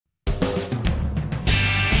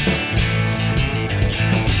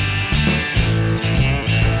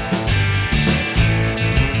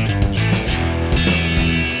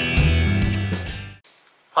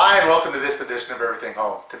of everything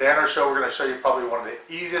home. Today on our show we're going to show you probably one of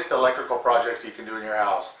the easiest electrical projects you can do in your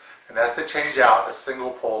house, and that's to change out a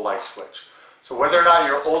single pole light switch. So whether or not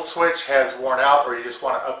your old switch has worn out or you just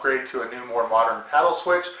want to upgrade to a new more modern paddle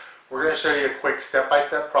switch, we're going to show you a quick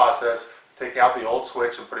step-by-step process taking out the old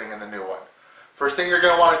switch and putting in the new one. First thing you're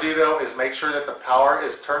going to want to do though is make sure that the power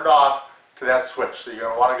is turned off to that switch. So you're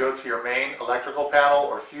going to want to go to your main electrical panel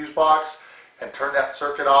or fuse box and turn that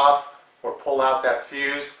circuit off or pull out that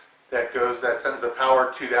fuse that sends the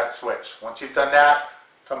power to that switch. Once you've done that,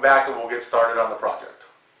 come back and we'll get started on the project.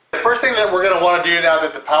 The first thing that we're going to want to do now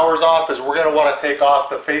that the power's off is we're going to want to take off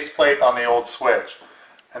the faceplate on the old switch.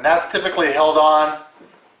 And that's typically held on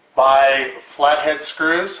by flathead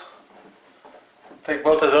screws. Take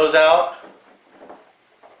both of those out.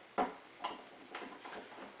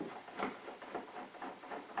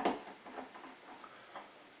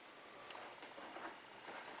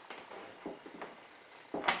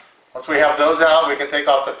 Once we have those out, we can take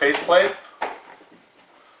off the faceplate.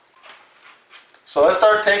 So let's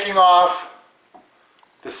start taking off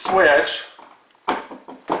the switch.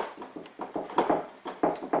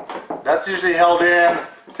 That's usually held in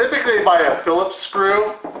typically by a Phillips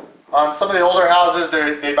screw. On some of the older houses,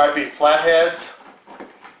 they might be flatheads.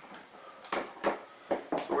 So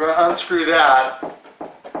we're going to unscrew that.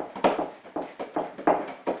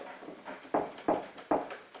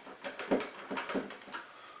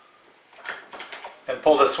 And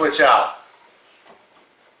pull the switch out.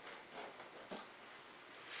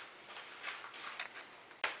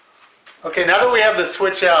 Okay, now that we have the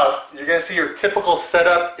switch out, you're going to see your typical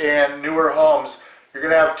setup in newer homes. You're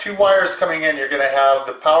going to have two wires coming in. You're going to have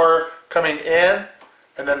the power coming in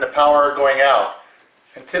and then the power going out.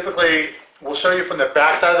 And typically, we'll show you from the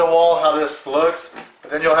back side of the wall how this looks.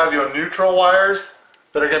 But then you'll have your neutral wires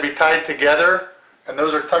that are going to be tied together, and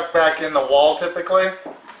those are tucked back in the wall typically.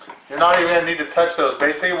 You're not even going to need to touch those.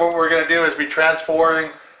 Basically, what we're going to do is be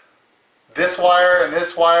transferring this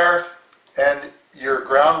wire and your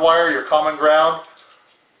ground wire, your common ground,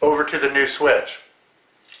 over to the new switch.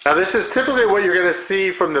 Now this is typically what you're going to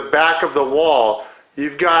see from the back of the wall.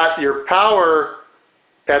 You've got your power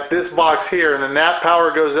at this box here, and then that power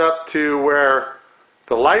goes up to where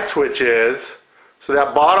the light switch is. So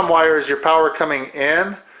that bottom wire is your power coming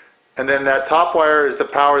in, and then that top wire is the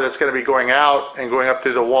power that's going to be going out and going up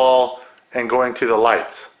through the wall and going to the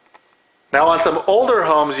lights. Now on some older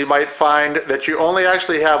homes you might find that you only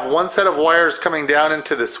actually have one set of wires coming down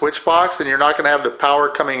into the switch box, and you're not going to have the power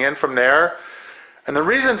coming in from there. And the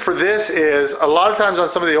reason for this is a lot of times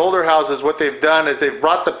on some of the older houses what they've done is they've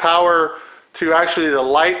brought the power to actually the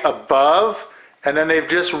light above, and then they've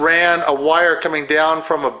just ran a wire coming down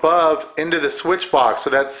from above into the switch box. So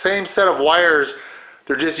that same set of wires,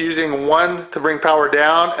 they're just using one to bring power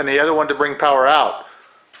down and the other one to bring power out.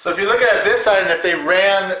 So if you look at it this side, and if they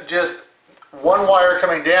ran just one wire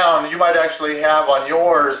coming down, you might actually have on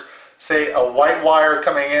yours, say, a white wire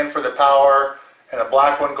coming in for the power and a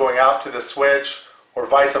black one going out to the switch, or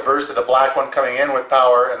vice versa, the black one coming in with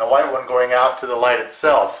power and the white one going out to the light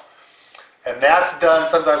itself. And that's done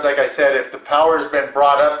sometimes, like I said, if the power has been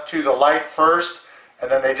brought up to the light first and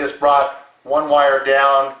then they just brought one wire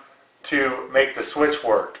down to make the switch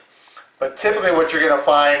work. But typically what you're going to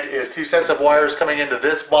find is two sets of wires coming into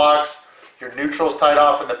this box, your neutrals tied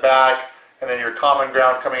off in the back, and then your common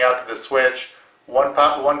ground coming out to the switch, one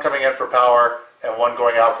coming in for power and one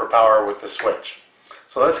going out for power with the switch.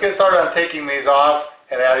 So let's get started on taking these off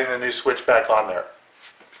and adding the new switch back on there.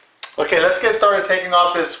 Okay, let's get started taking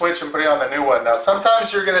off this switch and putting on the new one. Now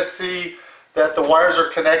sometimes you're going to see that the wires are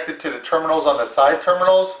connected to the terminals on the side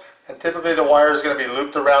terminals, and typically the wire is going to be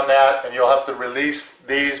looped around that, and you'll have to release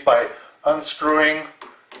these by unscrewing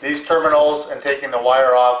these terminals and taking the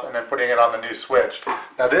wire off and then putting it on the new switch.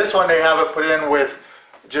 Now this one they have it put in with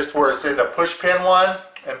just where it's in the push pin one,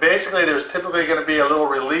 and basically there's typically going to be a little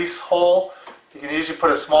release hole. You can usually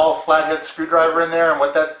put a small flathead screwdriver in there, and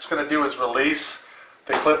what that's going to do is release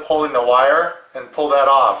the clip holding the wire and pull that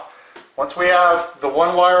off. Once we have the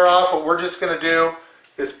one wire off, what we're just going to do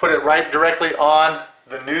is put it right directly on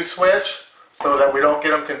the new switch so that we don't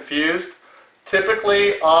get them confused.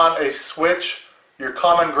 Typically on a switch, your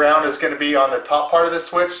common ground is going to be on the top part of the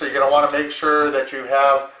switch, so you're going to want to make sure that you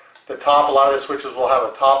have the top. A lot of the switches will have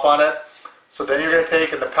a top on it. So then you're going to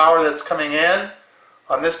take, and the power that's coming in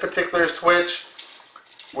on this particular switch,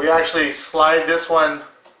 we actually slide this one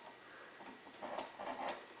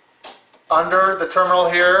under the terminal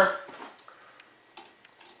here,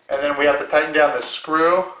 and then we have to tighten down the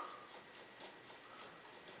screw,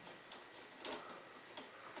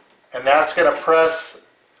 and that's going to press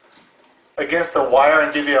against the wire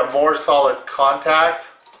and give you a more solid contact.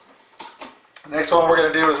 Next one we're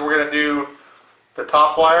going to do is we're going to do the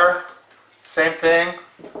top wire. Same thing.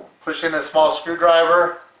 Push in a small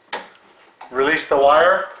screwdriver. Release the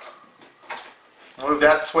wire. Move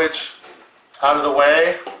that switch out of the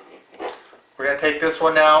way. We're going to take this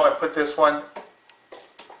one now and put this one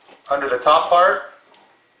under the top part.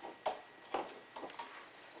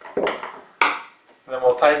 And then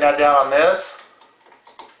we'll tighten that down on this.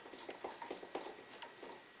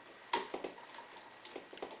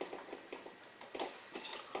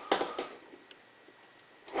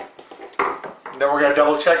 And then we're going to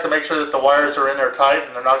double check to make sure that the wires are in there tight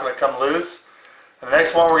and they're not going to come loose. And the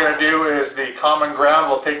next one we're going to do is the common ground.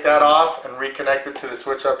 We'll take that off and reconnect it to the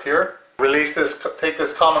switch up here. Release this, take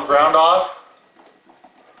this common ground off.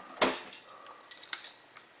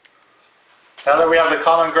 Now that we have the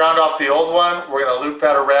common ground off the old one, we're going to loop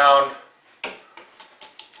that around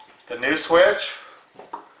the new switch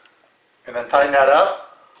and then tighten that up.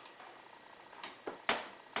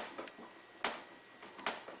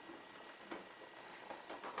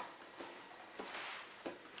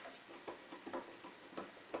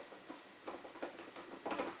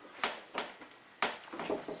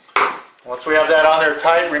 Once we have that on there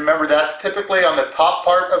tight, remember that's typically on the top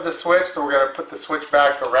part of the switch, so we're going to put the switch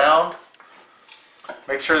back around.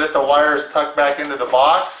 Make sure that the wire is tucked back into the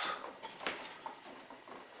box.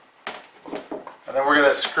 And then we're going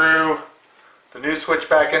to screw the new switch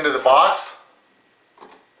back into the box.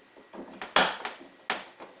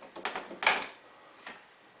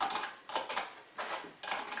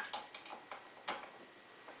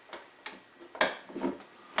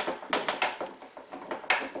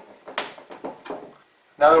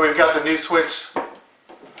 Now that we've got the new switch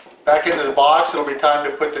back into the box, it'll be time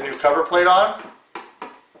to put the new cover plate on.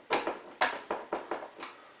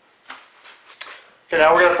 Okay,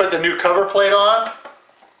 now we're going to put the new cover plate on.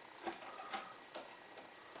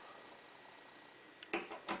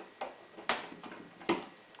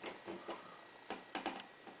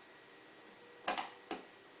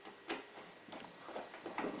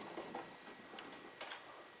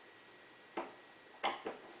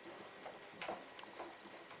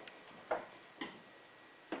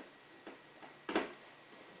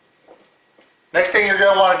 Next thing you're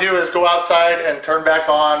going to want to do is go outside and turn back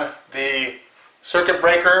on the circuit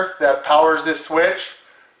breaker that powers this switch.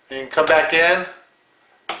 And you can come back in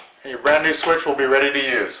and your brand new switch will be ready to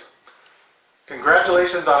use.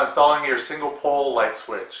 Congratulations on installing your single pole light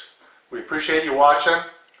switch. We appreciate you watching.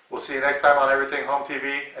 We'll see you next time on Everything Home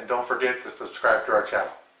TV, and don't forget to subscribe to our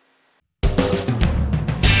channel.